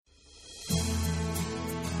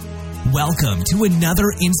Welcome to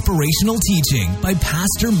another inspirational teaching by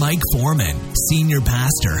Pastor Mike Foreman, Senior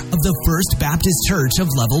Pastor of the First Baptist Church of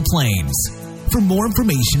Level Plains. For more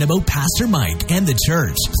information about Pastor Mike and the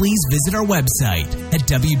church, please visit our website at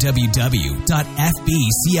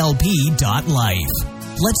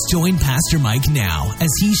www.fbclp.life. Let's join Pastor Mike now as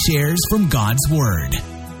he shares from God's Word.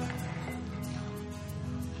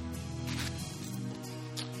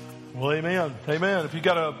 Well, amen. Amen. If you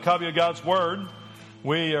got a copy of God's Word,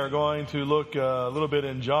 we are going to look a little bit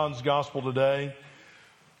in John's Gospel today.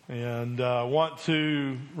 And I want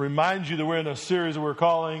to remind you that we're in a series that we're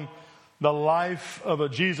calling The Life of a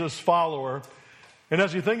Jesus Follower. And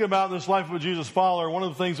as you think about this life of a Jesus follower, one of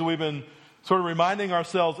the things that we've been sort of reminding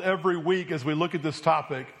ourselves every week as we look at this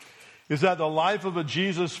topic is that the life of a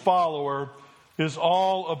Jesus follower is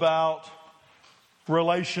all about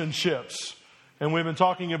relationships. And we've been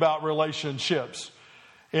talking about relationships.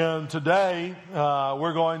 And today,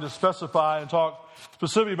 we're going to specify and talk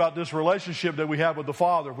specifically about this relationship that we have with the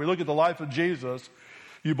Father. If we look at the life of Jesus,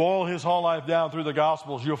 you boil his whole life down through the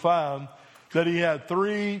Gospels, you'll find that he had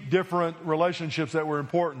three different relationships that were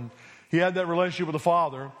important. He had that relationship with the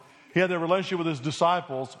Father, he had that relationship with his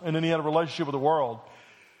disciples, and then he had a relationship with the world.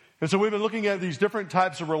 And so we've been looking at these different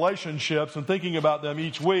types of relationships and thinking about them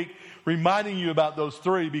each week, reminding you about those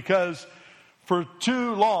three, because for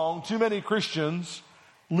too long, too many Christians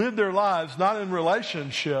live their lives not in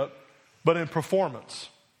relationship, but in performance.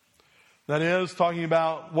 That is, talking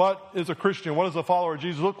about what is a Christian, what does a follower of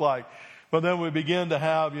Jesus look like? But then we begin to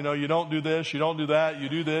have, you don't do this, you don't do that, you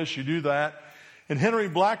do this, you do that. And Henry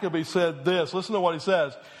Blackaby said this, listen to what he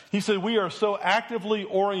says. He said, we are so actively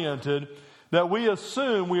oriented that we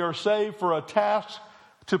assume we are saved for a task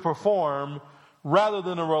to perform rather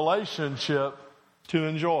than a relationship to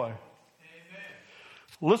enjoy.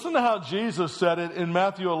 Listen to how Jesus said it in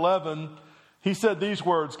Matthew 11. He said these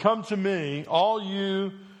words, "Come to me, all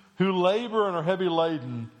you who labor and are heavy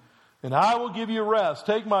laden, and I will give you rest.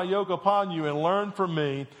 Take my yoke upon you and learn from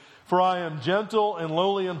me, for I am gentle and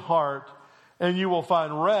lowly in heart, and you will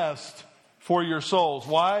find rest for your souls."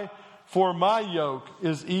 Why? For my yoke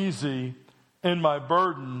is easy and my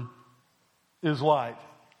burden is light.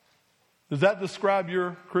 Does that describe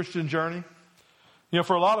your Christian journey?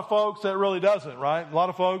 For a lot of folks, that really doesn't, right? A lot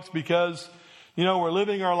of folks, because, we're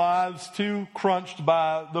living our lives too crunched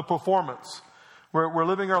by the performance. We're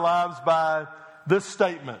living our lives by this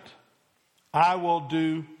statement: I will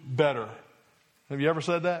do better. Have you ever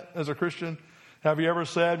said that as a Christian? Have you ever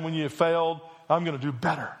said when you failed, I'm going to do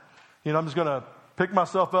better? I'm just going to pick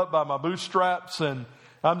myself up by my bootstraps and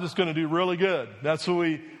I'm just going to do really good. That's what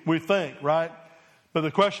we think, right? But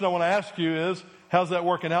the question I want to ask you is, how's that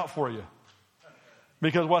working out for you?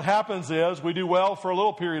 Because what happens is we do well for a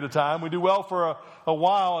little period of time. We do well for a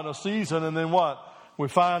while and a season. And then what? We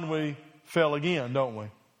find we fail again, don't we?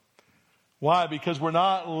 Why? Because we're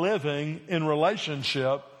not living in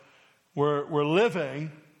relationship. We're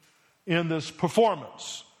living in this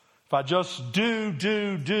performance. If I just do,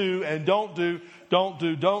 and don't do,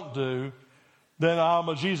 then I'm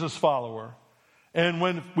a Jesus follower. And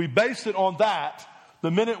when we base it on that, the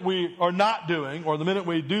minute we are not doing, or the minute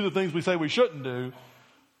we do the things we say we shouldn't do,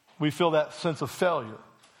 we feel that sense of failure.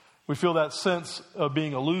 We feel that sense of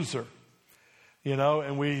being a loser,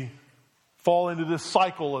 and we fall into this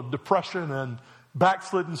cycle of depression and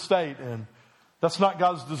backslidden state. And that's not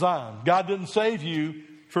God's design. God didn't save you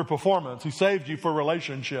for performance. He saved you for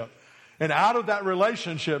relationship. And out of that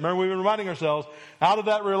relationship, remember we've been reminding ourselves, out of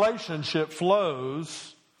that relationship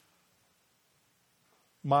flows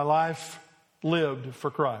my life lived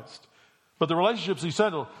for Christ. But the relationship's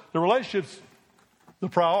essential. The relationship's the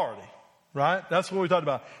priority, right? That's what we talked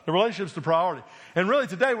about. The relationship's the priority. And really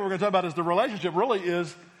today what we're going to talk about is the relationship really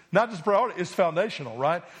is not just priority, it's foundational,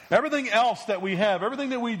 right? Everything else that we have, everything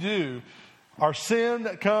that we do, our sin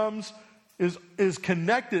that comes is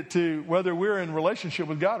connected to whether we're in relationship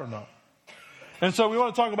with God or not. And so we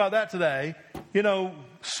want to talk about that today.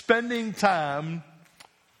 Spending time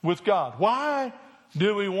with God. Why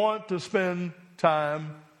do we want to spend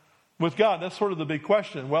time with God? That's sort of the big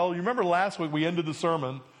question. Well, you remember last week we ended the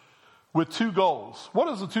sermon with two goals. What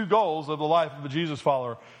is the two goals of the life of a Jesus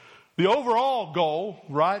follower? The overall goal,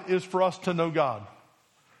 right, is for us to know God.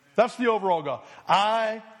 That's the overall goal.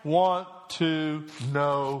 I want to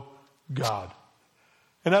know God.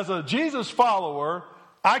 And as a Jesus follower,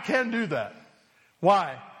 I can do that.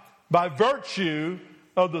 Why? By virtue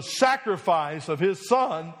of the sacrifice of his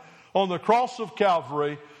Son on the cross of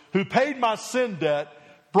Calvary, who paid my sin debt,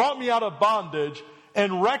 brought me out of bondage,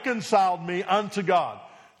 and reconciled me unto God.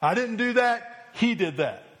 I didn't do that. He did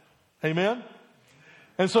that. Amen?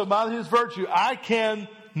 And so by his virtue, I can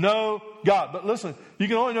know God. But listen, you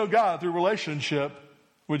can only know God through relationship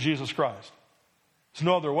with Jesus Christ. There's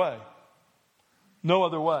no other way. No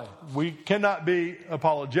other way. We cannot be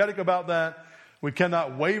apologetic about that. We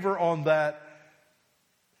cannot waver on that,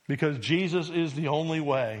 because Jesus is the only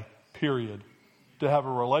way, period, to have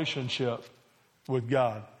a relationship with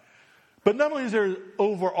God. But not only is there an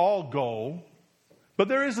overall goal, but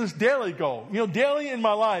there is this daily goal. You know, daily in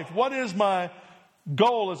my life, what is my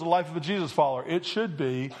goal as a life of a Jesus follower? It should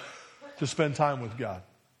be to spend time with God.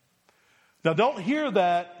 Now, don't hear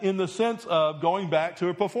that in the sense of going back to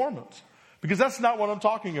a performance, because that's not what I'm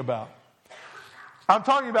talking about. I'm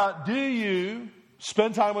talking about, do you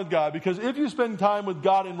spend time with God? Because if you spend time with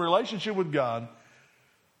God in relationship with God,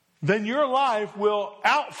 then your life will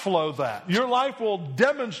outflow that. Your life will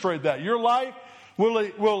demonstrate that. Your life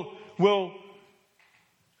will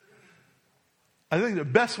I think the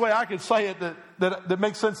best way I could say it that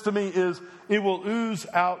makes sense to me is it will ooze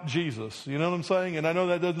out Jesus. You know what I'm saying? And I know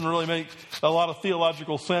that doesn't really make a lot of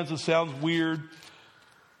theological sense. It sounds weird.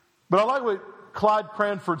 But I like what Clyde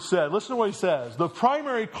Cranford said. Listen to what he says. The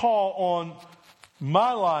primary call on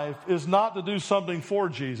my life is not to do something for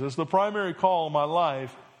Jesus. The primary call on my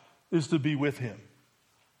life is to be with him.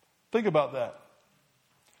 Think about that.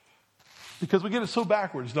 Because we get it so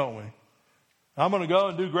backwards, don't we? I'm going to go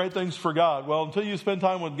and do great things for God. Well, until you spend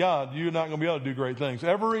time with God, you're not going to be able to do great things.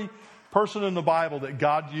 Every person in the Bible that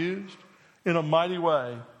God used in a mighty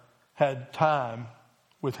way had time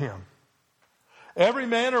with him. Every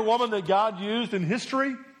man or woman that God used in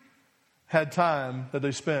history had time that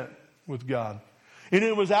they spent with God. And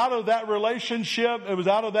it was out of that relationship, it was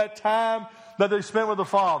out of that time that they spent with the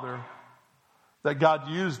Father that God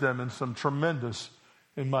used them in some tremendous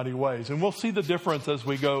and mighty ways. And we'll see the difference as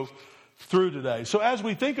we go through today. So as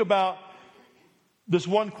we think about this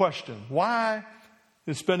one question, why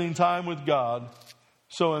is spending time with God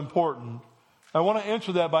so important? I want to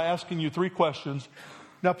answer that by asking you 3 questions.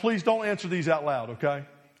 Now, please don't answer these out loud, okay?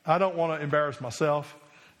 I don't want to embarrass myself,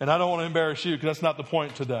 and I don't want to embarrass you, because that's not the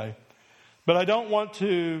point today. But I don't want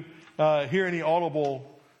to hear any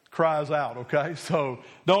audible cries out, okay? So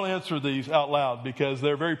don't answer these out loud, because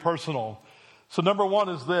they're very personal. So number 1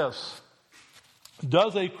 is this.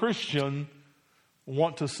 Does a Christian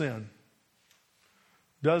want to sin?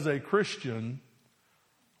 Does a Christian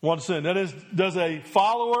want to sin? That is, does a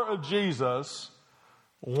follower of Jesus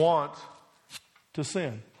want to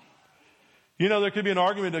sin? You know, there could be an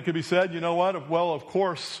argument that could be said, you know what? Well, of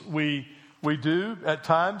course we do at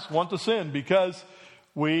times want to sin, because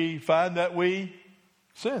we find that we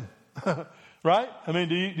sin. Right? I mean,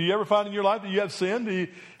 do you ever find in your life that you have sinned?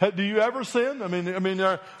 Do you ever sin? I mean,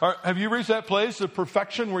 have you reached that place of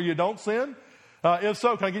perfection where you don't sin? If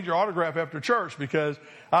so, can I get your autograph after church? Because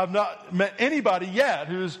I've not met anybody yet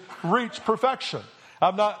who's reached perfection.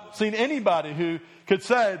 I've not seen anybody who could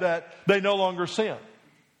say that they no longer sin.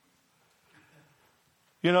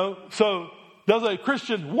 You know, so does a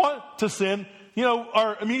Christian want to sin? You know,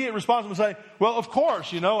 our immediate response would say, well, of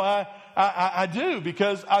course, you know, I do,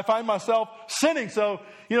 because I find myself sinning. So,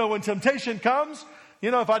 you know, when temptation comes,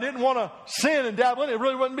 you know, if I didn't want to sin and dabble in it, it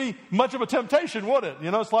really wouldn't be much of a temptation, would it?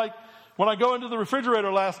 You know, it's like when I go into the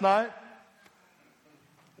refrigerator last night,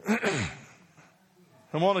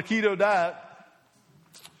 I'm on a keto diet.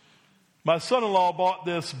 My son-in-law bought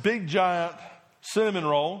this big giant cinnamon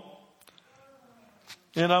roll.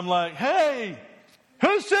 And I'm like, hey,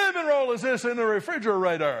 whose cinnamon roll is this in the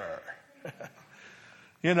refrigerator?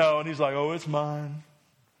 You know, and he's like, oh, it's mine.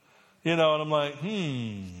 You know, and I'm like,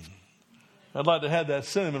 I'd like to have that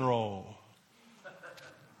cinnamon roll.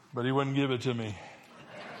 But he wouldn't give it to me.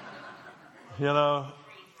 You know.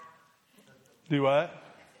 Do what?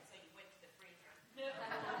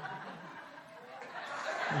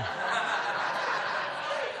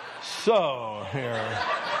 So, here.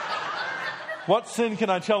 What sin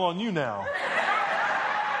can I tell on you now?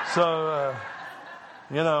 So,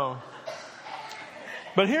 you know.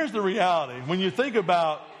 But here's the reality. When you think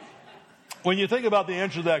about the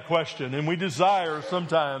answer to that question, and we desire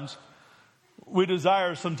sometimes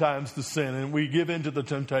to sin, and we give in to the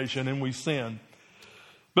temptation and we sin.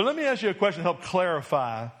 But let me ask you a question to help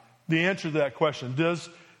clarify the answer to that question. Does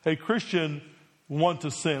a Christian want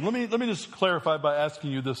to sin? Let me just clarify by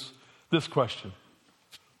asking you this question.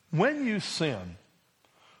 When you sin,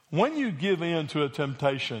 when you give in to a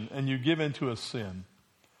temptation and you give in to a sin,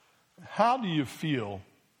 how do you feel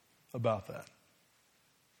about that?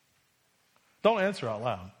 Don't answer out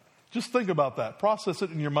loud. Just think about that. Process it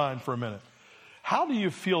in your mind for a minute. How do you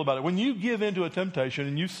feel about it? When you give in to a temptation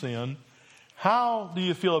and you sin, how do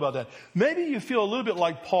you feel about that? Maybe you feel a little bit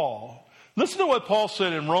like Paul. Listen to what Paul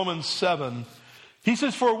said in Romans 7. He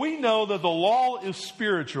says, for we know that the law is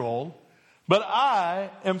spiritual, but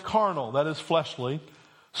I am carnal, that is fleshly,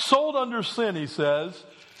 sold under sin, he says.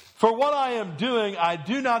 For what I am doing, I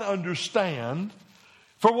do not understand.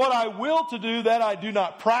 For what I will to do, that I do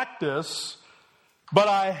not practice, but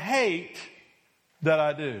I hate that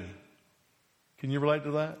I do. Can you relate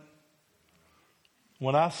to that?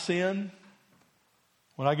 When I sin,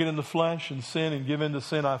 when I get in the flesh and sin and give in to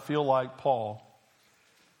sin, I feel like Paul.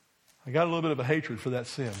 I got a little bit of a hatred for that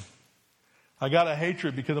sin. I got a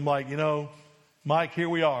hatred because I'm like, Mike, here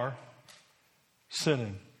we are,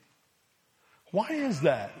 sinning. Why is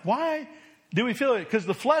that? Why do we feel it? Because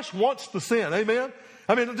the flesh wants to sin. Amen?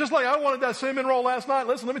 I mean, just like I wanted that cinnamon roll last night.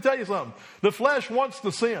 Listen, let me tell you something. The flesh wants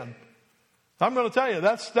to sin. I'm going to tell you,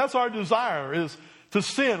 that's our desire, is to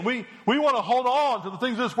sin. We want to hold on to the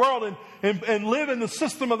things of this world and live in the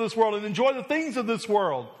system of this world and enjoy the things of this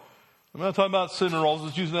world. I'm not talking about cinnamon rolls,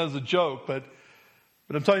 just using that as a joke, but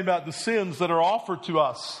I'm talking about the sins that are offered to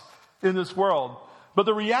us in this world. But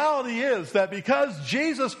the reality is that because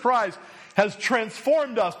Jesus Christ has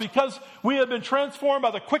transformed us, because we have been transformed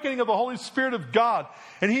by the quickening of the Holy Spirit of God,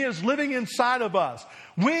 and He is living inside of us,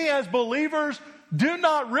 we as believers do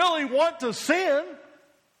not really want to sin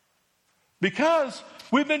because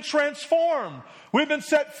we've been transformed. We've been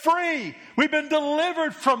set free. We've been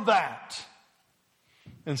delivered from that.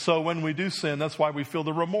 And so when we do sin, that's why we feel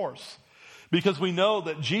the remorse. Because we know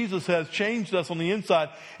that Jesus has changed us on the inside.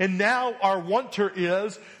 And now our wanter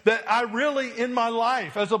is that I really, in my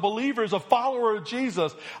life, as a believer, as a follower of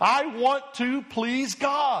Jesus, I want to please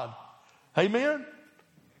God. Amen?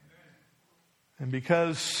 And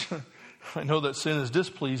because I know that sin is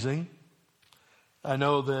displeasing, I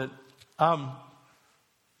know that I'm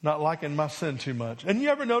not liking my sin too much. And you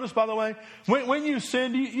ever notice, by the way, when you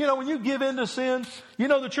sin, when you give in to sin,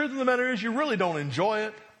 the truth of the matter is you really don't enjoy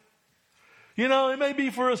it. It may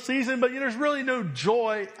be for a season, but there's really no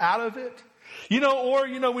joy out of it.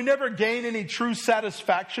 We never gain any true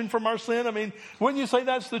satisfaction from our sin. I mean, wouldn't you say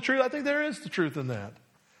that's the truth? I think there is the truth in that.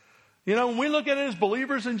 When we look at it as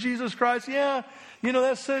believers in Jesus Christ,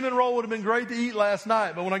 that cinnamon roll would have been great to eat last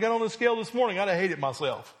night, but when I got on the scale this morning, I'd have hated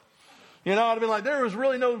myself. I'd have been like, there was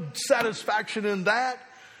really no satisfaction in that.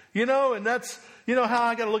 And that's, how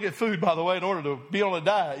I got to look at food, by the way, in order to be on a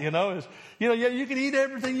diet, you can eat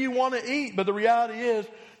everything you want to eat, but the reality is,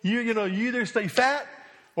 you either stay fat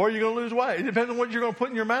or you're going to lose weight. It depends on what you're going to put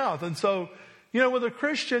in your mouth. And so, with a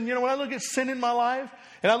Christian, when I look at sin in my life,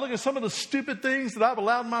 and I look at some of the stupid things that I've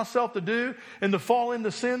allowed myself to do and to fall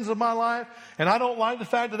into sins of my life, and I don't like the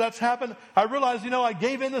fact that that's happened, I realize, I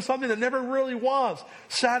gave into something that never really was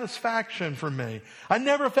satisfaction for me. I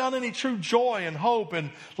never found any true joy and hope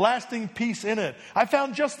and lasting peace in it. I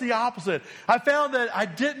found just the opposite. I found that I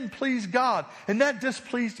didn't please God, and that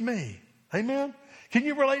displeased me. Amen? Can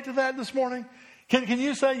you relate to that this morning? Can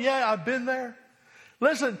you say, yeah, I've been there?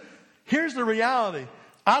 Listen, here's the reality.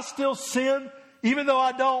 I still sin, even though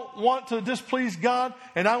I don't want to displease God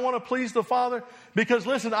and I want to please the Father. Because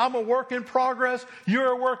listen, I'm a work in progress.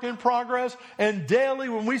 You're a work in progress. And daily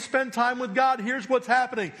when we spend time with God, here's what's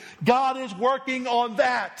happening. God is working on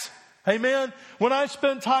that. Amen. When I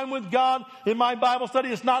spend time with God in my Bible study,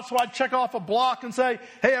 it's not so I check off a block and say,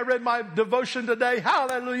 hey, I read my devotion today.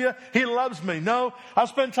 Hallelujah. He loves me. No, I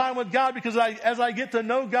spend time with God because as I get to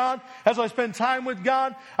know God, as I spend time with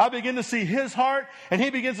God, I begin to see His heart and He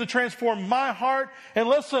begins to transform my heart. And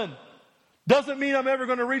listen, doesn't mean I'm ever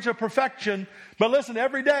going to reach a perfection. But listen,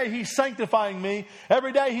 every day He's sanctifying me.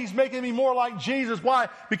 Every day He's making me more like Jesus. Why?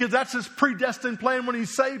 Because that's His predestined plan when He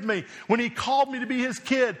saved me. When He called me to be His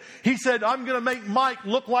kid, He said, I'm going to make Mike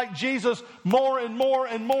look like Jesus more and more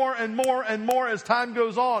and more and more and more as time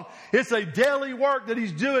goes on. It's a daily work that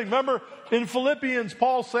He's doing. Remember, in Philippians,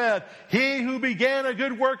 Paul said, He who began a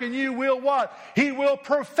good work in you will what? He will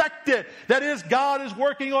perfect it. That is, God is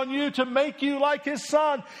working on you to make you like His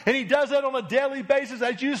Son. And He does that on a daily basis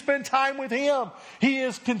as you spend time with Him. He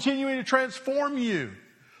is continuing to transform you.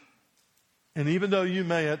 And even though you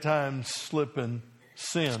may at times slip and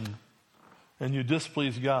sin and you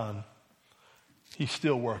displease God, He's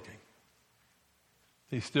still working.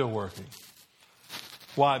 He's still working.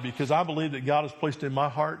 Why? Because I believe that God has placed in my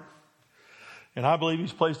heart, and I believe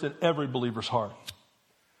He's placed in every believer's heart,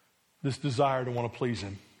 this desire to want to please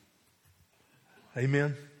Him.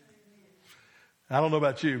 Amen? I don't know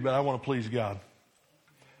about you, but I want to please God.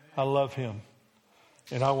 I love Him,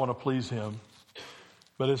 and I want to please Him.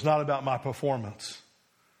 But it's not about my performance.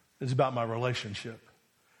 It's about my relationship.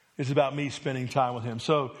 It's about me spending time with Him.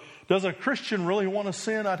 So, does a Christian really want to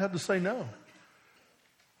sin? I'd have to say no.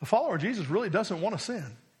 A follower of Jesus really doesn't want to sin.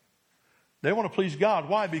 They want to please God.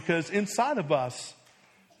 Why? Because inside of us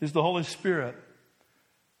is the Holy Spirit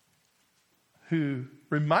who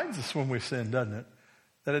reminds us when we sin, doesn't it?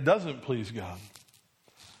 That it doesn't please God.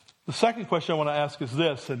 The second question I want to ask is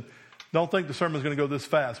this, and don't think the sermon is going to go this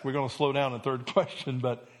fast. We're going to slow down in the third question,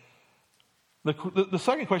 but the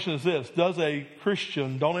second question is this. Does a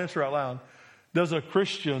Christian, don't answer out loud, does a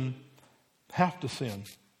Christian have to sin?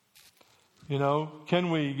 You know,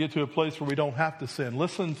 can we get to a place where we don't have to sin?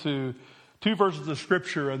 Listen to 2 verses of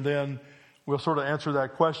Scripture and then we'll sort of answer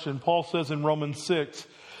that question. Paul says in Romans 6,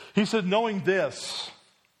 he said, knowing this,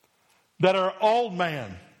 that our old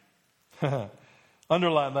man,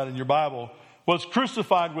 underline that in your Bible, was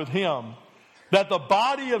crucified with him, that the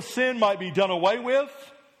body of sin might be done away with,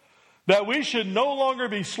 that we should no longer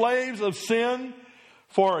be slaves of sin,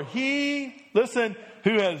 for he, listen,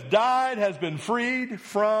 who has died has been freed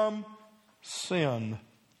from sin.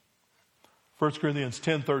 1 Corinthians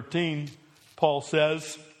 10:13, Paul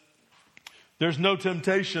says, there's no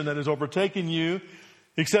temptation that has overtaken you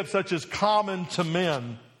except such as common to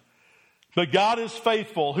men. But God is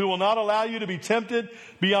faithful, who will not allow you to be tempted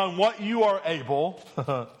beyond what you are able.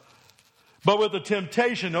 But with the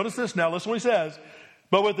temptation, notice this now, listen what he says.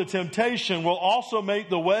 But with the temptation will also make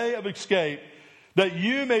the way of escape, that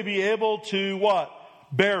you may be able to what?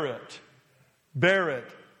 Bear it. Bear it.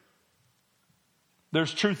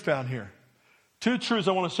 There's truth found here. 2 truths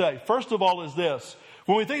I want to say. First of all is this.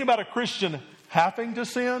 When we think about a Christian having to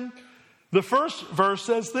sin, the first verse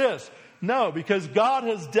says this. No, because God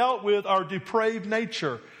has dealt with our depraved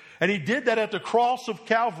nature. And he did that at the cross of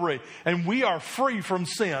Calvary. And we are free from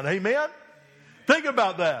sin. Amen? Think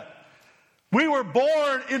about that. We were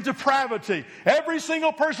born in depravity. Every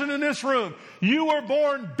single person in this room, you were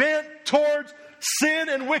born bent towards sin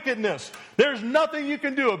and wickedness. There's nothing you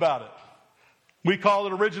can do about it. We call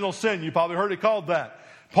it original sin. You probably heard it called that.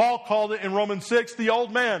 Paul called it in Romans 6, the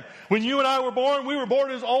old man. When you and I were born, we were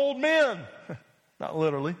born as old men. Not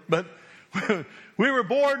literally, but we were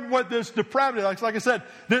born with this depravity. Like I said,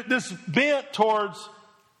 this bent towards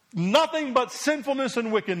nothing but sinfulness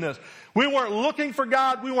and wickedness. We weren't looking for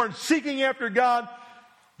God. We weren't seeking after God.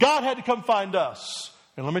 God had to come find us.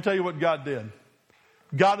 And let me tell you what God did.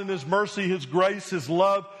 God in his mercy, his grace, his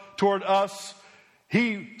love toward us,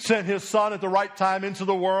 he sent his son at the right time into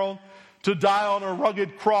the world to die on a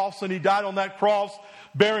rugged cross. And he died on that cross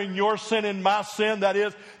bearing your sin and my sin. That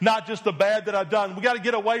is not just the bad that I've done. We got to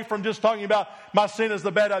get away from just talking about my sin as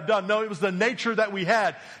the bad I've done. No, it was the nature that we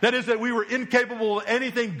had. That is that we were incapable of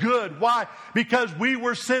anything good. Why? Because we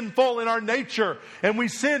were sinful in our nature. And we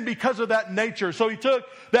sinned because of that nature. So he took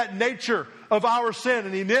that nature of our sin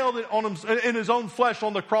and he nailed it on him in his own flesh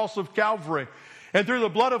on the cross of Calvary. And through the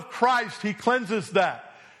blood of Christ, he cleanses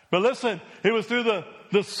that. But listen, it was through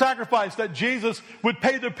the sacrifice that Jesus would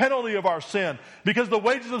pay the penalty of our sin. Because the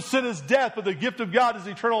wages of sin is death, but the gift of God is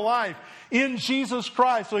eternal life in Jesus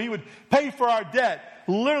Christ. So he would pay for our debt.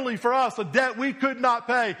 Literally for us, a debt we could not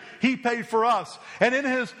pay. He paid for us. And in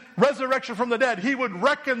his resurrection from the dead, he would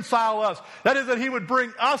reconcile us. That is that he would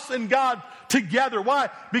bring us and God together. Why?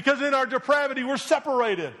 Because in our depravity, we're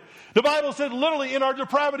separated. The Bible said literally in our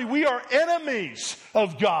depravity, we are enemies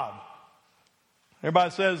of God.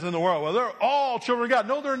 Everybody says in the world, well, they're all children of God.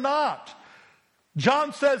 No, they're not.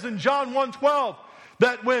 John says in John 1:12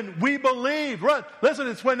 that when we believe, right, listen,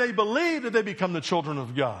 it's when they believe that they become the children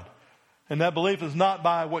of God. And that belief is not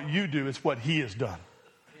by what you do, it's what he has done.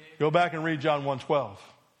 Go back and read John 1:12.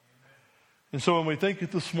 And so when we think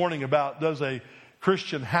this morning about does a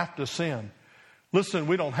Christian have to sin? Listen,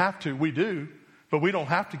 we don't have to. We do. But we don't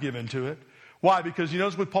have to give into it. Why? Because you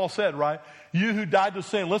notice what Paul said, right? You who died to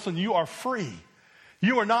sin, listen, you are free.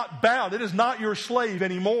 You are not bound. It is not your slave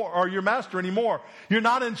anymore or your master anymore. You're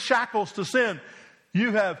not in shackles to sin.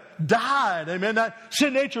 You have died. Amen. That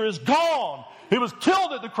sin nature is gone. It was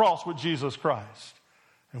killed at the cross with Jesus Christ.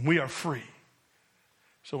 And we are free.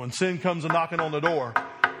 So when sin comes and knocking on the door,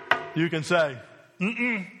 you can say,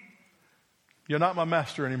 you're not my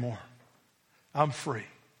master anymore. I'm free.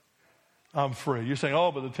 I'm free. You're saying,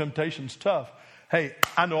 oh, but the temptation's tough. Hey,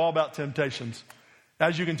 I know all about temptations.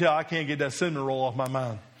 As you can tell, I can't get that cinnamon roll off my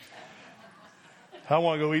mind. I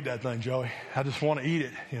want to go eat that thing, Joey. I just want to eat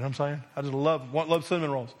it. You know what I'm saying? I just love cinnamon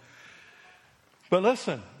rolls. But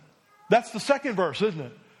listen, that's the second verse, isn't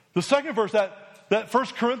it? The second verse, that 1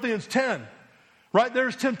 Corinthians 10, right?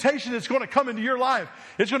 There's temptation that's going to come into your life.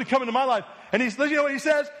 It's going to come into my life. And you know what he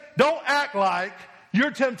says? Don't act like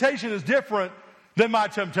your temptation is different than my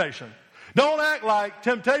temptation. Don't act like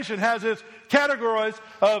temptation has its categories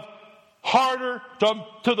of harder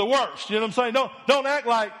to the worst. You know what I'm saying? Don't act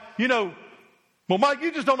like, well, Mike,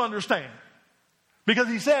 you just don't understand. Because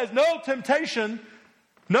he says, no temptation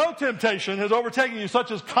has overtaken you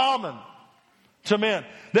such as common to men.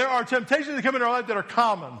 There are temptations that come into our life that are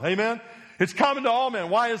common. Amen? It's common to all men.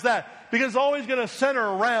 Why is that? Because it's always going to center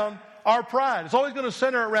around our pride. It's always going to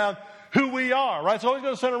center around who we are, right? It's always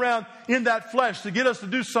going to center around in that flesh to get us to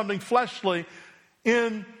do something fleshly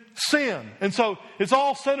in sin. And so it's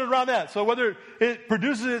all centered around that. So whether it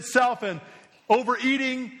produces itself in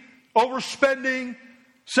overeating, overspending,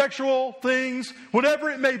 sexual things, whatever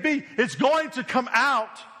it may be, it's going to come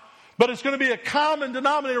out, but it's going to be a common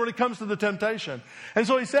denominator when it comes to the temptation. And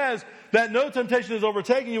so he says that no temptation is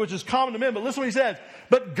overtaking you, which is common to men. But listen what he says.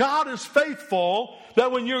 But God is faithful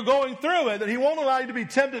that when you're going through it, that he won't allow you to be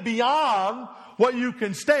tempted beyond what you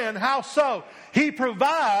can stand. How so? He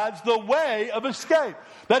provides the way of escape.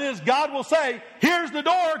 That is, God will say, here's the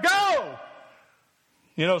door, go!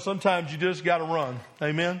 You know, sometimes you just got to run.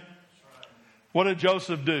 Amen? What did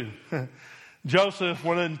Joseph do? Joseph,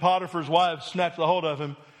 when Potiphar's wife snatched the hold of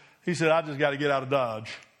him, he said, I just got to get out of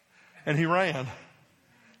Dodge. And he ran.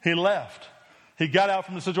 He left. He got out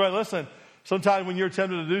from the situation. Listen, sometimes when you're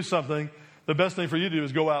tempted to do something, the best thing for you to do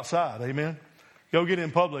is go outside. Amen? Go get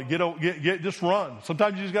in public. Just run.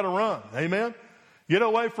 Sometimes you just got to run. Amen? Get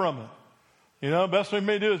away from it. You know, best thing for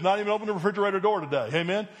me to do is not even open the refrigerator door today.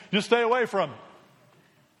 Amen? Just stay away from it.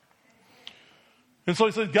 And so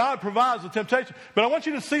he says, God provides the temptation. But I want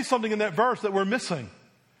you to see something in that verse that we're missing,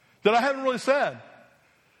 that I haven't really said.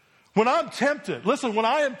 When I'm tempted, listen, when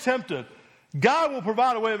I am tempted, God will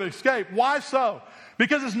provide a way of escape. Why so?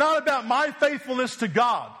 Because it's not about my faithfulness to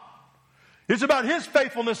God. It's about his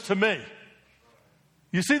faithfulness to me.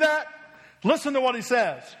 You see that? Listen to what he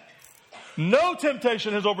says. No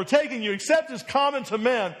temptation has overtaken you except is common to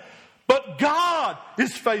men, but God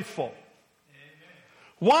is faithful.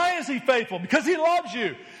 Why is he faithful? Because he loves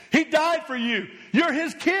you. He died for you. You're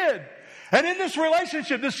his kid. And in this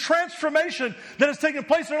relationship, this transformation that has taken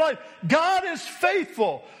place in our life, God is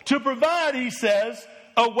faithful to provide, he says,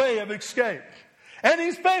 a way of escape. And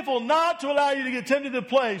he's faithful not to allow you to get tempted to a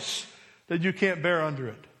place that you can't bear under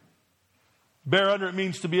it. Bear under it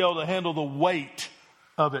means to be able to handle the weight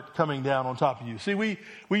of it coming down on top of you. See, we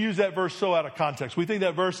use that verse so out of context. We think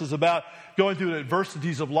that verse is about going through the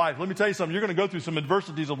adversities of life. Let me tell you something. You're going to go through some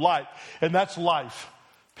adversities of life, and that's life.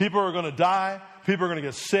 People are going to die. People are going to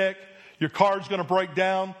get sick. Your car's going to break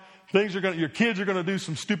down. Your kids are going to do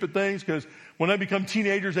some stupid things because when they become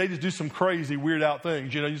teenagers, they just do some crazy, weird out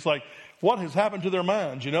things. You know, just like, what has happened to their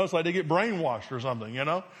minds? You know, it's like they get brainwashed or something, you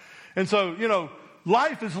know. And so, you know,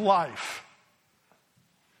 life is life.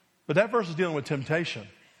 But that verse is dealing with temptation.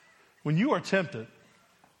 When you are tempted,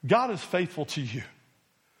 God is faithful to you.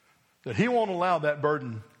 That he won't allow that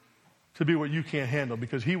burden to be what you can't handle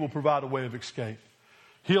because he will provide a way of escape.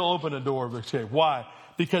 He'll open a door of escape. Why?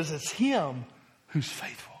 Because it's him who's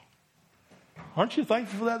faithful. Aren't you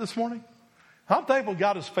thankful for that this morning? I'm thankful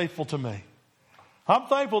God is faithful to me. I'm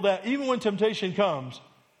thankful that even when temptation comes,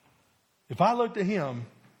 if I look to him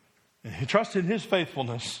and trust in his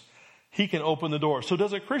faithfulness, he can open the door. So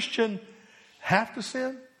does a Christian have to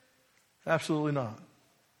sin? Absolutely not.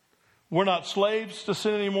 We're not slaves to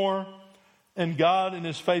sin anymore. And God in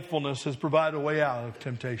his faithfulness has provided a way out of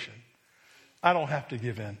temptation. I don't have to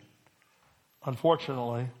give in.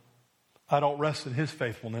 Unfortunately, I don't rest in his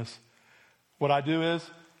faithfulness. What I do is,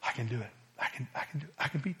 I can do it. I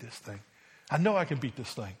can beat this thing. I know I can beat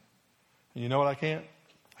this thing. And you know what I can't?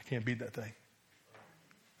 I can't beat that thing.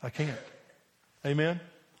 I can't. Amen?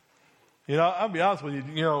 You know, I'll be honest with you.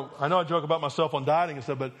 You know, I know I joke about myself on dieting and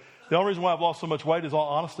stuff, but the only reason why I've lost so much weight is all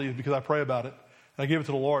honesty is because I pray about it. And I give it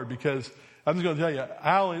to the Lord because I'm just going to tell you,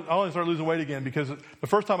 I only started losing weight again because the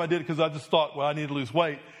first time I did it because I just thought, well, I need to lose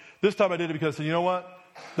weight. This time I did it because I said, you know what?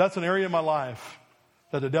 That's an area of my life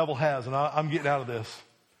that the devil has, and I'm getting out of this.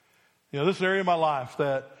 You know, this is an area of my life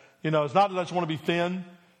that, you know, it's not that I just want to be thin,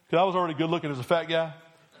 because I was already good looking as a fat guy.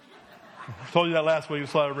 I told you that last week,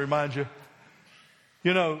 so I would remind you.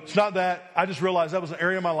 You know, it's not that. I just realized that was an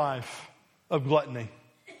area of my life of gluttony.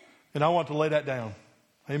 And I want to lay that down.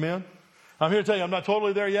 Amen? I'm here to tell you, I'm not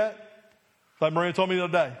totally there yet. Like Maria told me the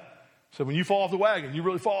other day. So when you fall off the wagon, you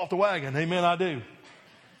really fall off the wagon. Amen, I do.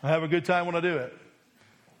 I have a good time when I do it.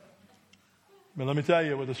 But let me tell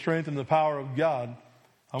you, with the strength and the power of God,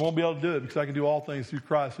 I won't be able to do it because I can do all things through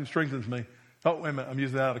Christ who strengthens me. Oh, wait a minute. I'm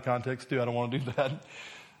using that out of context too. I don't want to do that.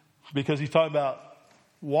 Because he's talking about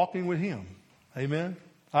walking with him. Amen?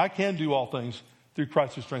 I can do all things through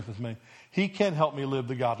Christ who strengthens me. He can help me live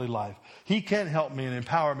the godly life. He can help me and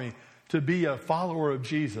empower me to be a follower of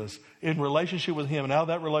Jesus in relationship with him. And out of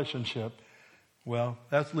that relationship, well,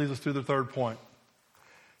 that leads us to the third point.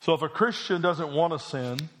 So if a Christian doesn't want to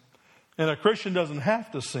sin, and a Christian doesn't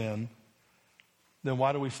have to sin, then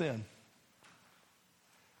why do we sin?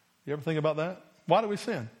 You ever think about that? Why do we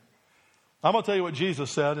sin? I'm going to tell you what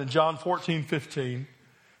Jesus said in John 14:15.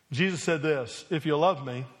 Jesus said this, if you love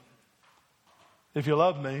me,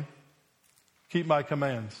 keep my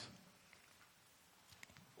commands.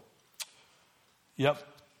 Yep,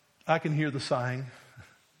 I can hear the sighing.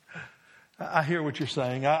 I hear what you're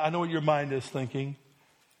saying. I know what your mind is thinking.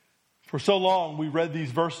 For so long, we read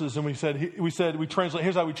these verses and we translate.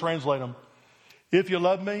 Here's how we translate them. If you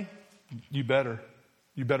love me, you better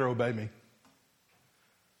obey me.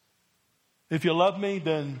 If you love me,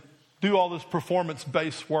 then do all this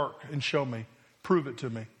performance-based work and show me. Prove it to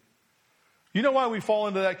me. You know why we fall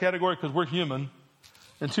into that category? Because we're human.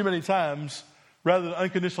 And too many times, rather than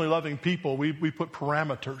unconditionally loving people, we put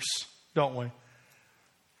parameters, don't we?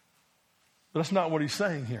 But that's not what he's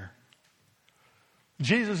saying here.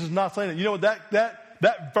 Jesus is not saying it. You know what?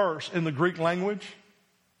 That verse in the Greek language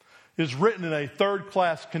is written in a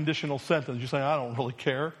third-class conditional sentence. You're saying, I don't really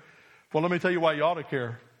care. Well, let me tell you why you ought to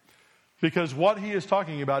care. Because what he is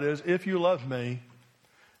talking about is, if you love me,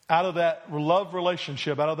 out of that love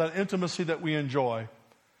relationship, out of that intimacy that we enjoy,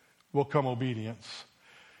 will come obedience.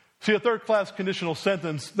 See, a third-class conditional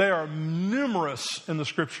sentence, they are numerous in the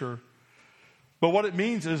Scripture. But what it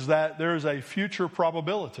means is that there is a future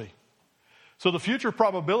probability. So the future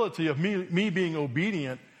probability of me being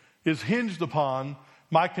obedient is hinged upon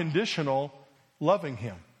my conditional loving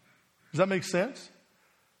him. Does that make sense?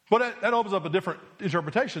 But that opens up a different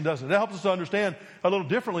interpretation, doesn't it? That helps us to understand a little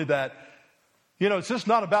differently that, it's just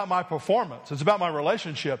not about my performance. It's about my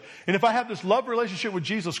relationship. And if I have this love relationship with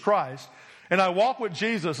Jesus Christ, and I walk with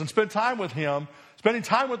Jesus and spend time with him, spending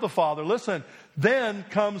time with the Father, listen, then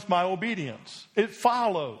comes my obedience. It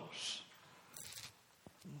follows.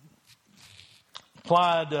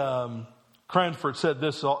 Clyde Cranford said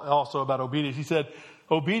this also about obedience. He said,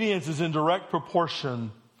 obedience is in direct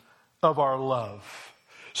proportion of our love.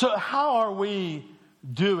 So how are we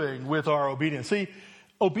doing with our obedience? See,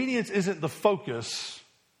 obedience isn't the focus,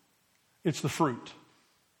 it's the fruit.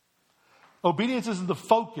 Obedience isn't the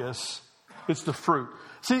focus, it's the fruit.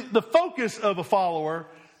 See, the focus of a follower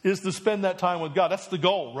is to spend that time with God. That's the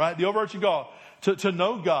goal, right? The overarching goal, to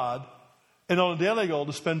know God, and on a daily goal,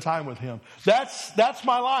 to spend time with him. That's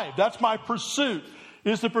my life. That's my pursuit,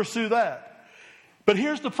 is to pursue that. But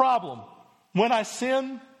here's the problem. When I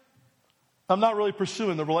sin, I'm not really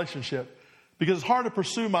pursuing the relationship, because it's hard to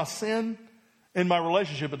pursue my sin and my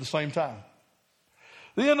relationship at the same time.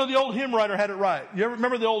 The old hymn writer had it right. You ever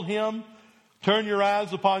remember the old hymn, Turn Your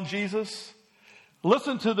Eyes Upon Jesus?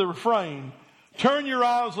 Listen to the refrain. Turn your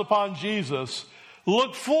eyes upon Jesus.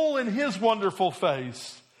 Look full in his wonderful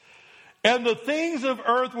face. And the things of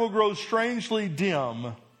earth will grow strangely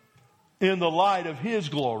dim in the light of his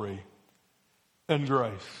glory and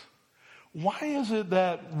grace. Why is it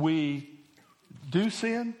that we do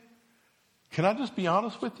sin? Can I just be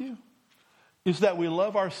honest with you? Is that we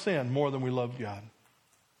love our sin more than we love God.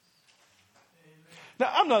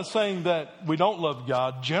 Now, I'm not saying that we don't love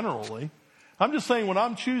God generally. I'm just saying when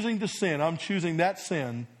I'm choosing to sin, I'm choosing that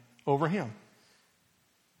sin over him.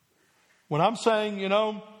 When I'm saying,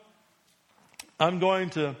 I'm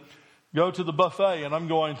going to go to the buffet and I'm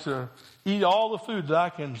going to eat all the food that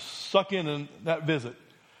I can suck in that visit,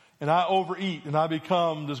 and I overeat and I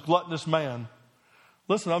become this gluttonous man.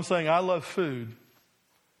 Listen, I'm saying I love food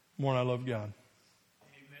more than I love God.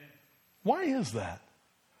 Amen. Why is that?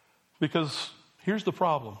 Because here's the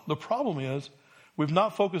problem. The problem is we've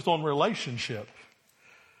not focused on relationship.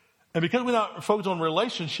 And because we're not focused on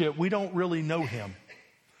relationship, we don't really know him.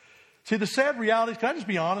 See, the sad reality, can I just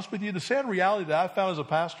be honest with you? The sad reality that I've found as a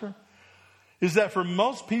pastor is that for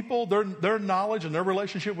most people, their knowledge and their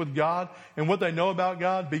relationship with God and what they know about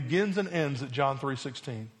God begins and ends at John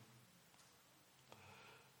 3:16.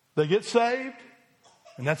 They get saved,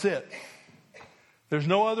 and that's it. There's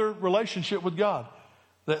no other relationship with God.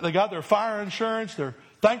 They got their fire insurance. They're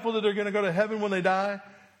thankful that they're going to go to heaven when they die.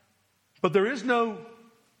 But there is no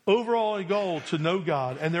overall goal to know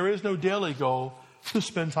God, and there is no daily goal to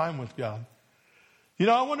spend time with God.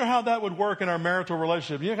 I wonder how that would work in our marital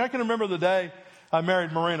relationship. I can remember the day I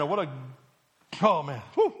married Marina. Oh man,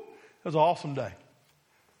 it was an awesome day.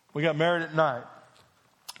 We got married at night.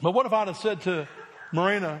 But what if I'd have said to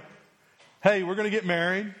Marina, hey, we're going to get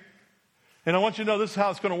married, and I want you to know this is how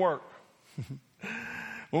it's going to work.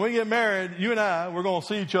 When we get married, you and I, we're going to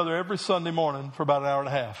see each other every Sunday morning for about an hour and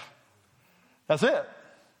a half. That's it.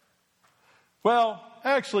 Well,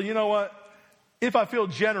 actually, you know what? If I feel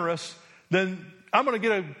generous, then I'm going to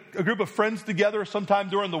get a group of friends together sometime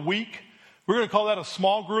during the week. We're going to call that a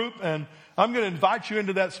small group, and I'm going to invite you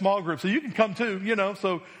into that small group so you can come too,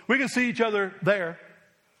 so we can see each other there.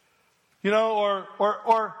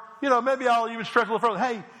 Or maybe I'll even stretch a little further.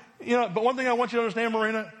 Hey, but one thing I want you to understand,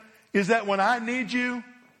 Marina, is that when I need you,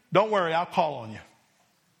 don't worry, I'll call on you.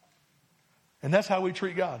 And that's how we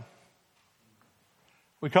treat God.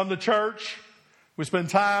 We come to church. We spend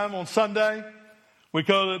time on Sunday. We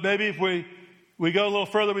go to, maybe if we go a little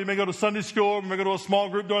further, we may go to Sunday school. We may go to a small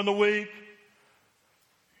group during the week.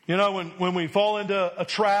 When we fall into a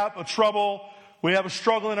trap, a trouble, we have a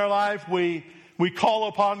struggle in our life, we call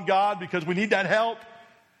upon God because we need that help,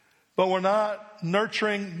 but we're not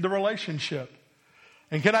nurturing the relationship.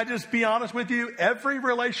 And can I just be honest with you? Every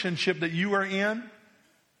relationship that you are in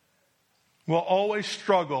will always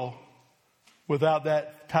struggle without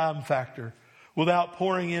that time factor, without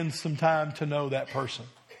pouring in some time to know that person.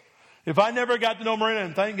 If I never got to know Marina,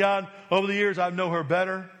 and thank God over the years I know her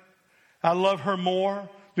better, I love her more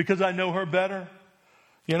because I know her better.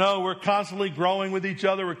 We're constantly growing with each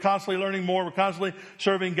other. We're constantly learning more. We're constantly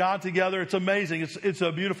serving God together. It's amazing. It's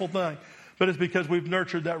a beautiful thing. But it's because we've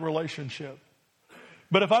nurtured that relationship.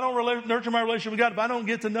 But if I don't nurture my relationship with God, if I don't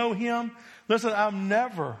get to know Him, listen, I'm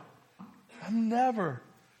never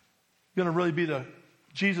going to really be the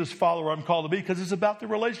Jesus follower I'm called to be, because it's about the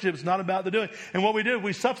relationship. It's not about the doing. And what we did,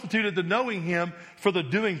 we substituted the knowing Him for the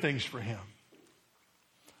doing things for Him.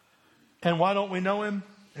 And why don't we know Him?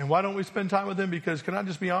 And why don't we spend time with Him? Because can I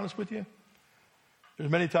just be honest with you? There's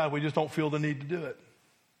many times we just don't feel the need to do it.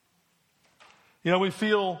 We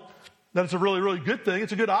feel that it's a really, really good thing.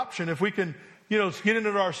 It's a good option. If we can, get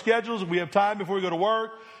into our schedules and we have time before we go to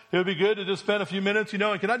work, it would be good to just spend a few minutes,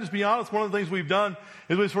 And can I just be honest? One of the things we've done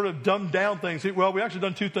is we've sort of dumbed down things. Well, we actually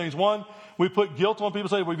done two things. One, we put guilt on people.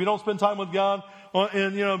 Say, well, if you don't spend time with God,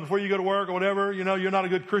 and before you go to work or whatever, you're not a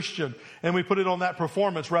good Christian. And we put it on that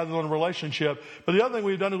performance rather than a relationship. But the other thing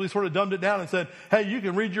we've done is we sort of dumbed it down and said, hey, you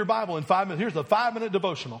can read your Bible in 5 minutes. Here's the 5-minute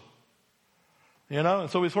devotional. And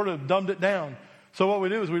so we sort of dumbed it down. So what we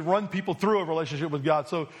do is we run people through a relationship with God.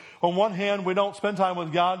 So on one hand, we don't spend time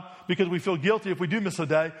with God because we feel guilty if we do miss a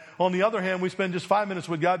day. On the other hand, we spend just 5 minutes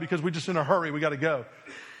with God because we're just in a hurry. We got to go.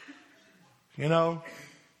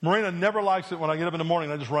 Marina never likes it when I get up in the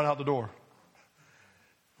morning and I just run out the door.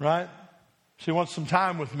 Right? She wants some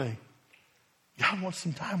time with me. God wants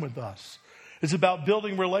some time with us. It's about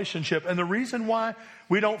building relationship. And the reason why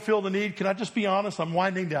we don't feel the need, can I just be honest? I'm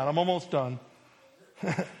winding down. I'm almost done.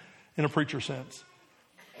 In a preacher sense,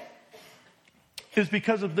 is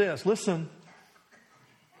because of this. Listen,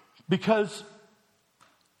 because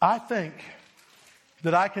I think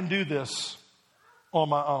that I can do this on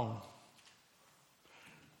my own.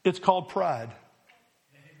 It's called pride.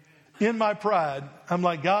 In my pride, I'm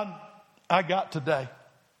like, God, I got today.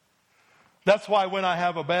 That's why when I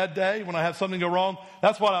have a bad day, when I have something go wrong,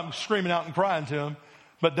 that's why I'm screaming out and crying to Him.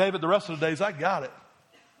 But David, the rest of the days, I got it.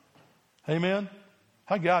 Amen.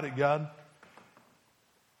 I got it, God.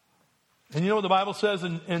 And you know what the Bible says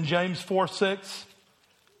in James 4:6?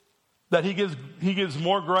 That He gives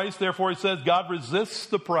more grace. Therefore, He says, God resists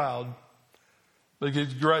the proud, but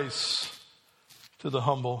gives grace to the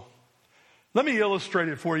humble. Let me illustrate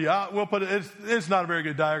it for you. We'll put it. It's not a very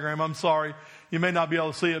good diagram. I'm sorry. You may not be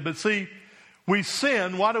able to see it. But see, we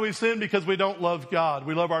sin. Why do we sin? Because we don't love God.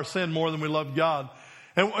 We love our sin more than we love God.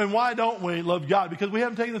 And why don't we love God? Because we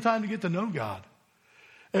haven't taken the time to get to know God.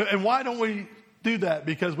 And why don't we do that?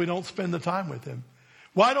 Because we don't spend the time with Him.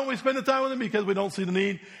 Why don't we spend the time with Him? Because we don't see the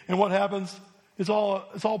need. And what happens? It's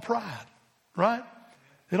all pride, right?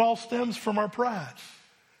 It all stems from our pride.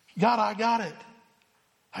 God, I got it.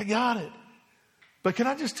 I got it. But can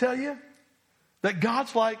I just tell you that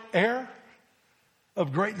God's like air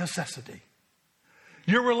of great necessity.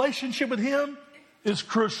 Your relationship with Him is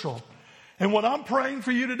crucial. And what I'm praying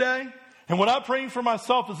for you today, and what I'm praying for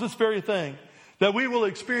myself, is this very thing. That we will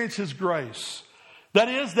experience His grace. That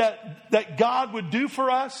is, that God would do for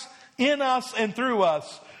us, in us, and through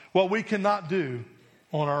us what we cannot do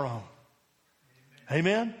on our own.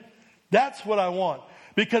 Amen? That's what I want.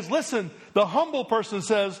 Because listen, the humble person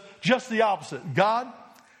says just the opposite. God,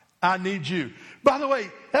 I need you. By the way,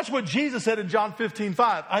 that's what Jesus said in John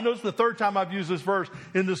 15:5. I know it's the third time I've used this verse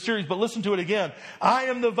in this series, but listen to it again. I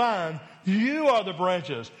am the vine, you are the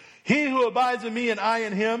branches. He who abides in me and I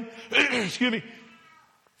in him,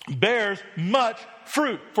 bears much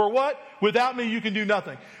fruit. For what? Without me, you can do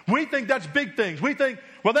nothing. We think that's big things. We think,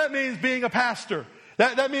 well, that means being a pastor.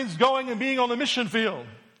 That means going and being on the mission field.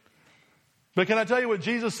 But can I tell you what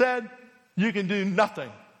Jesus said? You can do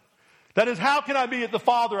nothing That is, how can I be the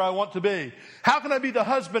father I want to be? How can I be the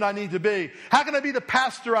husband I need to be? How can I be the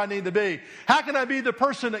pastor I need to be? How can I be the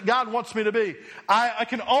person that God wants me to be? I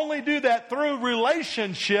can only do that through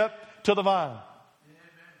relationship to the vine.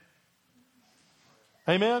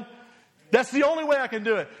 Amen? That's the only way I can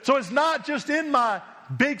do it. So it's not just in my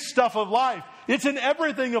big stuff of life. It's in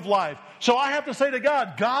everything of life. So I have to say to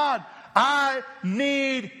God, God, I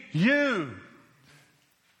need you.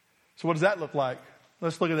 So what does that look like?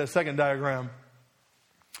 Let's look at that second diagram.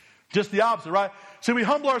 Just the opposite, right? So we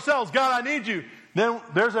humble ourselves. God, I need you. Then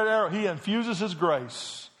there's that arrow. He infuses His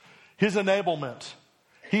grace, His enablement.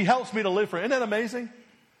 He helps me to live for Him. Isn't that amazing?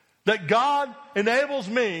 That God enables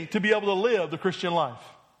me to be able to live the Christian life.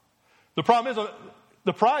 The problem is,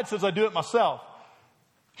 the pride says I do it myself.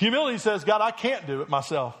 Humility says, God, I can't do it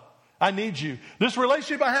myself. I need you. This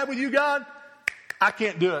relationship I have with you, God, I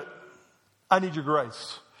can't do it. I need your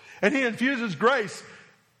grace. And He infuses grace,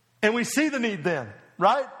 and we see the need then,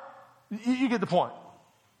 right? You get the point.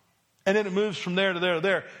 And then it moves from there to there to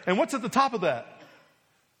there. And what's at the top of that?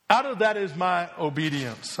 Out of that is my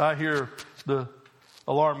obedience. I hear the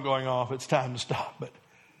alarm going off. It's time to stop. But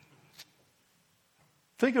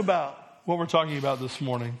think about what we're talking about this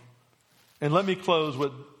morning. And let me close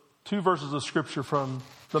with 2 verses of Scripture from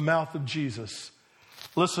the mouth of Jesus.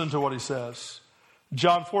 Listen to what He says.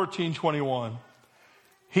 John 14:21.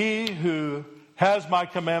 He who has my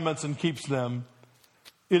commandments and keeps them,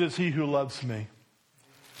 it is he who loves me.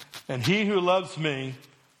 And he who loves me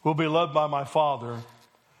will be loved by my Father.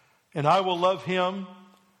 And I will love him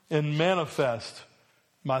and manifest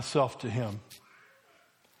myself to him.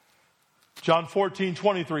 John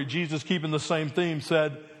 14:23, Jesus, keeping the same theme,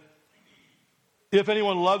 said, if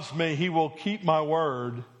anyone loves me, he will keep my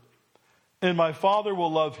word, and my Father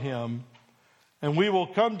will love him, and we will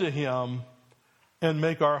come to him and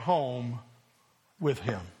make our home with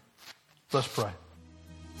him. Let's pray.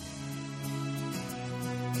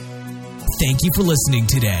 Thank you for listening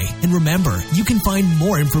today. And remember, you can find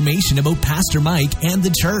more information about Pastor Mike and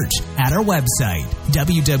the church at our website,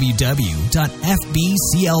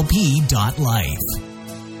 www.fbclp.life.